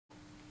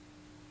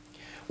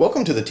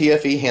Welcome to the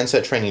TFE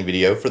handset training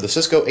video for the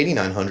Cisco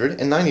 8900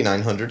 and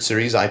 9900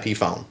 series IP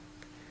phone.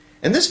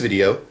 In this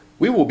video,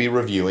 we will be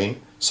reviewing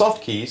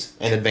Softkeys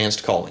and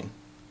advanced calling.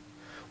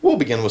 We'll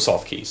begin with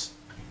Softkeys.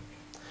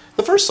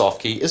 The first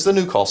soft key is the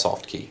new call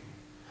soft key.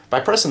 By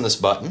pressing this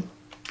button,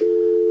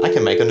 I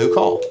can make a new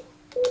call.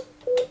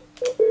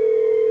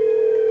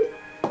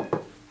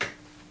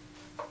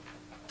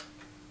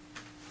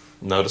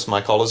 Notice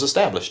my call is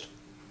established.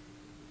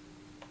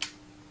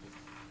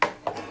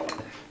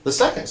 The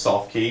second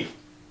soft key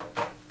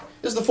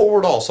is the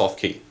forward all soft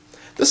key.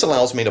 This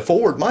allows me to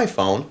forward my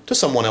phone to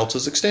someone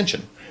else's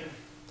extension.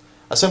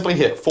 I simply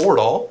hit forward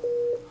all,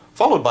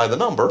 followed by the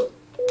number.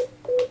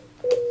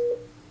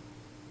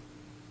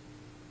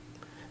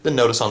 Then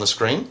notice on the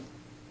screen,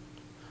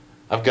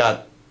 I've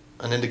got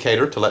an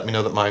indicator to let me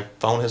know that my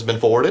phone has been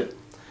forwarded,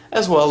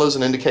 as well as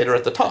an indicator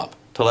at the top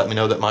to let me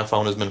know that my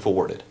phone has been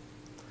forwarded.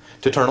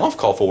 To turn off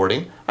call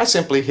forwarding, I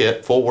simply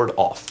hit forward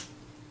off.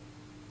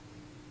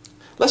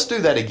 Let's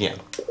do that again.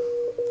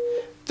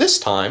 This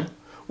time,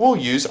 we'll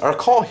use our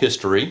call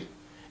history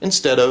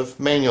instead of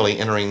manually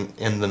entering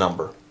in the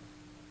number.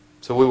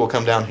 So we will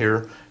come down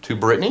here to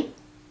Brittany,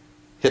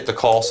 hit the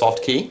call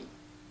soft key.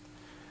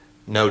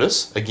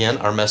 Notice, again,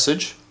 our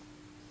message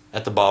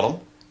at the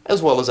bottom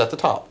as well as at the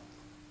top.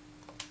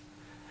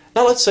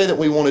 Now let's say that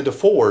we wanted to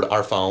forward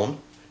our phone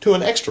to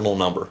an external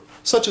number,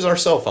 such as our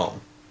cell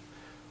phone.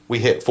 We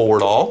hit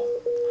forward all,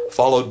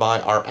 followed by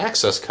our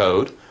access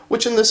code,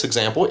 which in this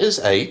example is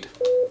 8,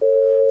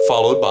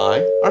 followed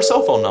by our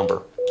cell phone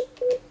number.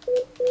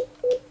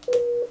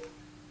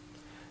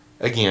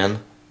 Again,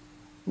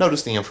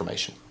 notice the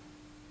information.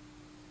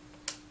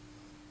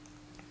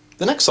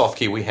 The next soft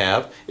key we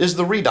have is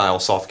the redial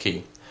soft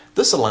key.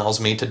 This allows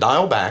me to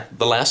dial back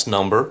the last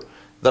number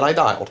that I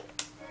dialed.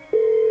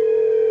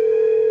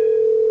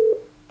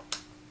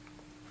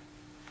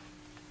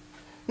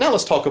 Now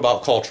let's talk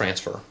about call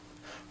transfer.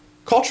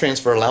 Call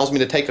transfer allows me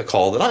to take a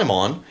call that I'm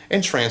on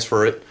and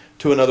transfer it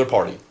to another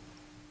party.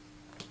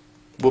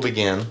 We'll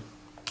begin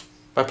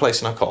by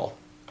placing a call.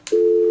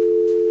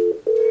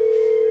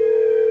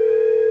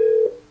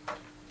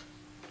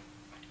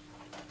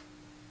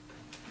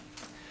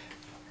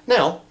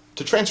 Now,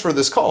 to transfer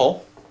this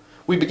call,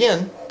 we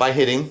begin by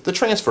hitting the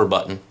transfer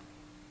button.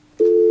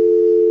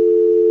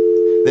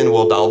 Then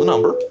we'll dial the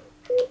number.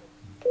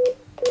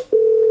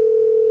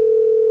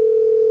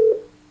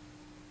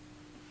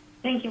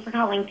 Thank you for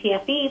calling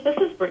TFE. This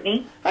is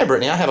Brittany. Hi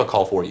Brittany, I have a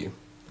call for you.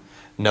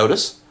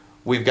 Notice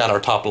we've got our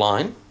top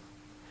line,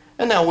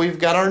 and now we've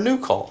got our new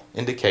call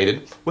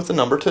indicated with the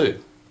number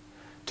 2.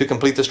 To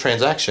complete this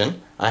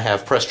transaction, I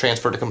have press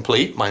transfer to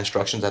complete, my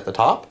instructions at the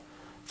top,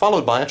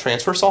 followed by a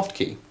transfer soft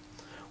key.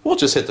 We'll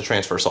just hit the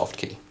transfer soft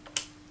key.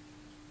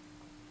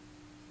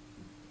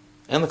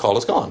 And the call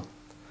is gone.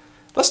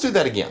 Let's do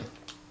that again.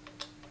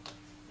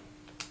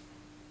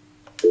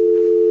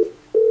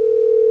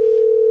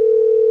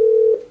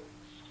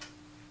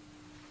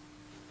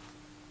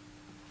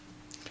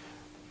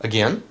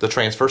 Again, the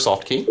transfer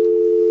soft key.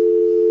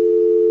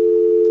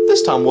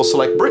 This time we'll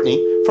select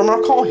Brittany from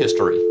our call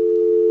history.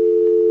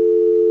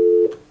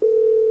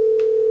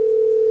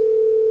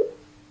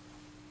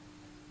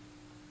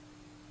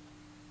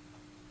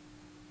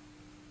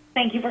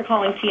 Thank you for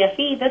calling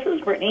TFE. This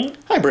is Brittany.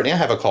 Hi Brittany, I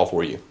have a call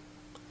for you.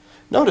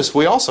 Notice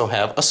we also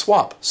have a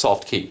swap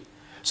soft key.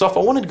 So if I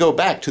wanted to go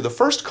back to the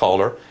first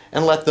caller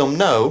and let them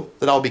know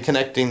that I'll be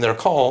connecting their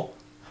call,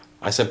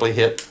 I simply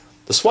hit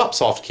the swap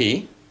soft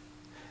key.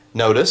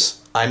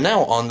 Notice I'm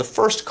now on the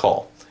first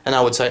call, and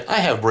I would say, I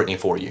have Brittany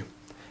for you.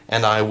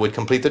 And I would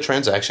complete the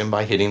transaction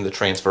by hitting the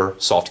transfer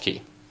soft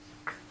key.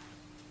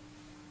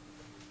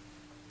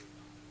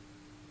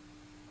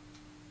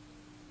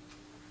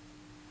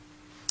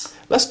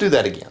 Let's do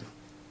that again.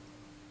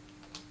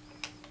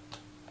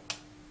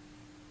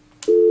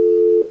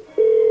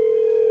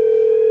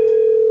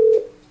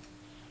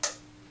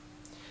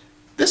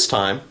 This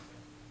time,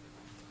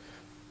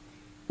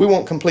 we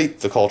won't complete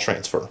the call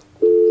transfer.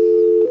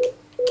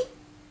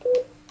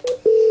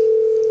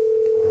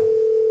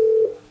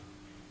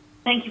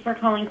 Thank you for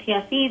calling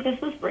TFE. This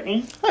is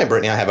Brittany. Hi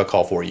Brittany, I have a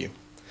call for you.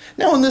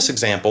 Now in this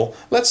example,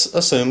 let's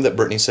assume that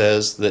Brittany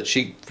says that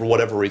she, for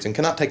whatever reason,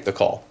 cannot take the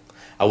call.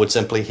 I would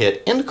simply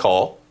hit end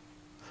call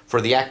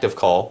for the active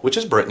call, which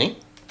is Brittany,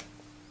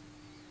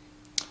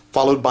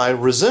 followed by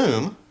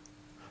resume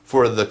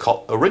for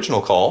the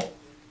original call,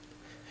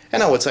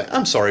 and I would say,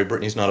 I'm sorry,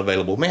 Brittany's not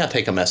available. May I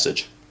take a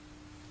message?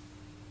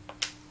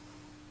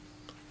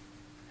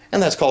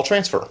 And that's call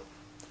transfer.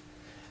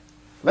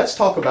 Let's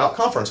talk about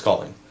conference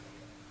calling.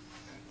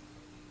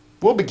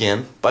 We'll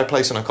begin by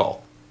placing a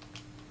call.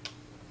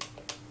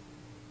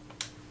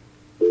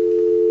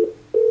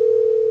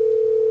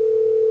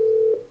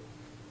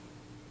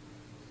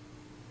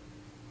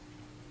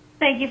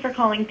 Thank you for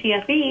calling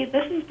TFE.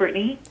 This is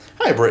Brittany.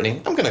 Hi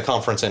Brittany, I'm going to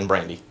conference in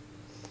Brandy.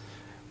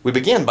 We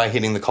begin by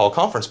hitting the call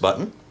conference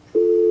button,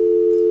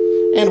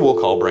 and we'll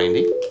call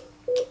Brandy.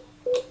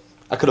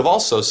 I could have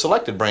also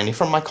selected Brandy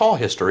from my call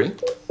history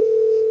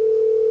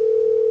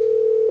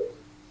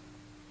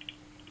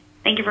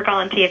Thank you for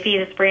calling TFE.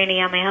 This is Brandy.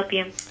 How may I help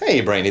you?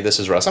 Hey Brandy, this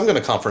is Russ. I'm going to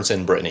conference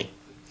in Brittany.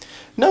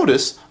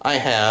 Notice I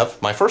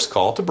have my first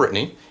call to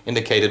Brittany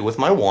indicated with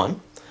my 1.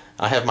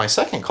 I have my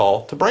second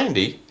call to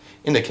Brandy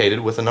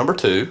indicated with the number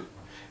 2.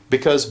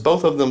 Because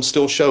both of them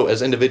still show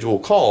as individual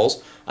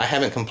calls, I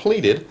haven't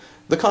completed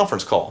the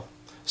conference call.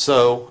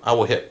 So I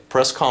will hit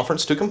press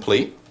conference to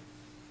complete.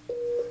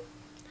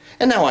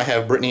 And now I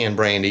have Brittany and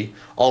Brandy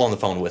all on the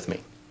phone with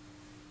me.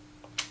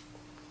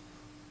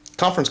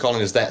 Conference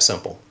calling is that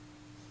simple.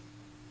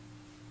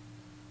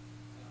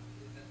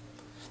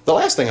 The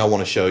last thing I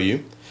want to show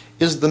you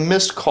is the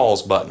missed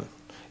calls button.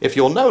 If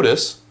you'll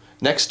notice,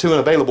 next to an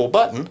available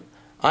button,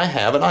 I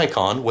have an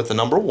icon with the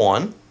number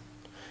 1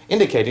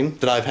 indicating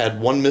that I've had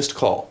 1 missed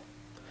call.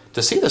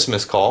 To see this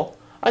missed call,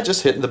 I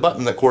just hit the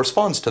button that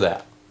corresponds to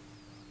that.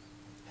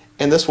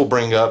 And this will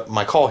bring up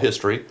my call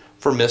history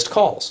for missed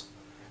calls.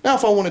 Now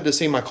if I wanted to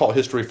see my call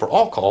history for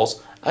all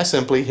calls, I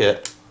simply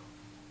hit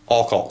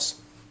all calls.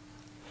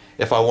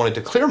 If I wanted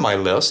to clear my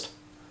list,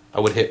 I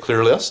would hit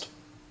clear list.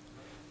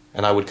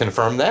 And I would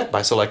confirm that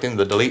by selecting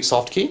the delete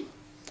soft key.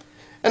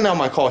 And now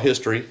my call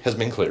history has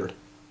been cleared.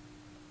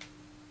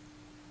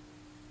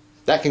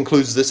 That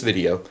concludes this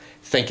video.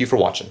 Thank you for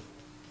watching.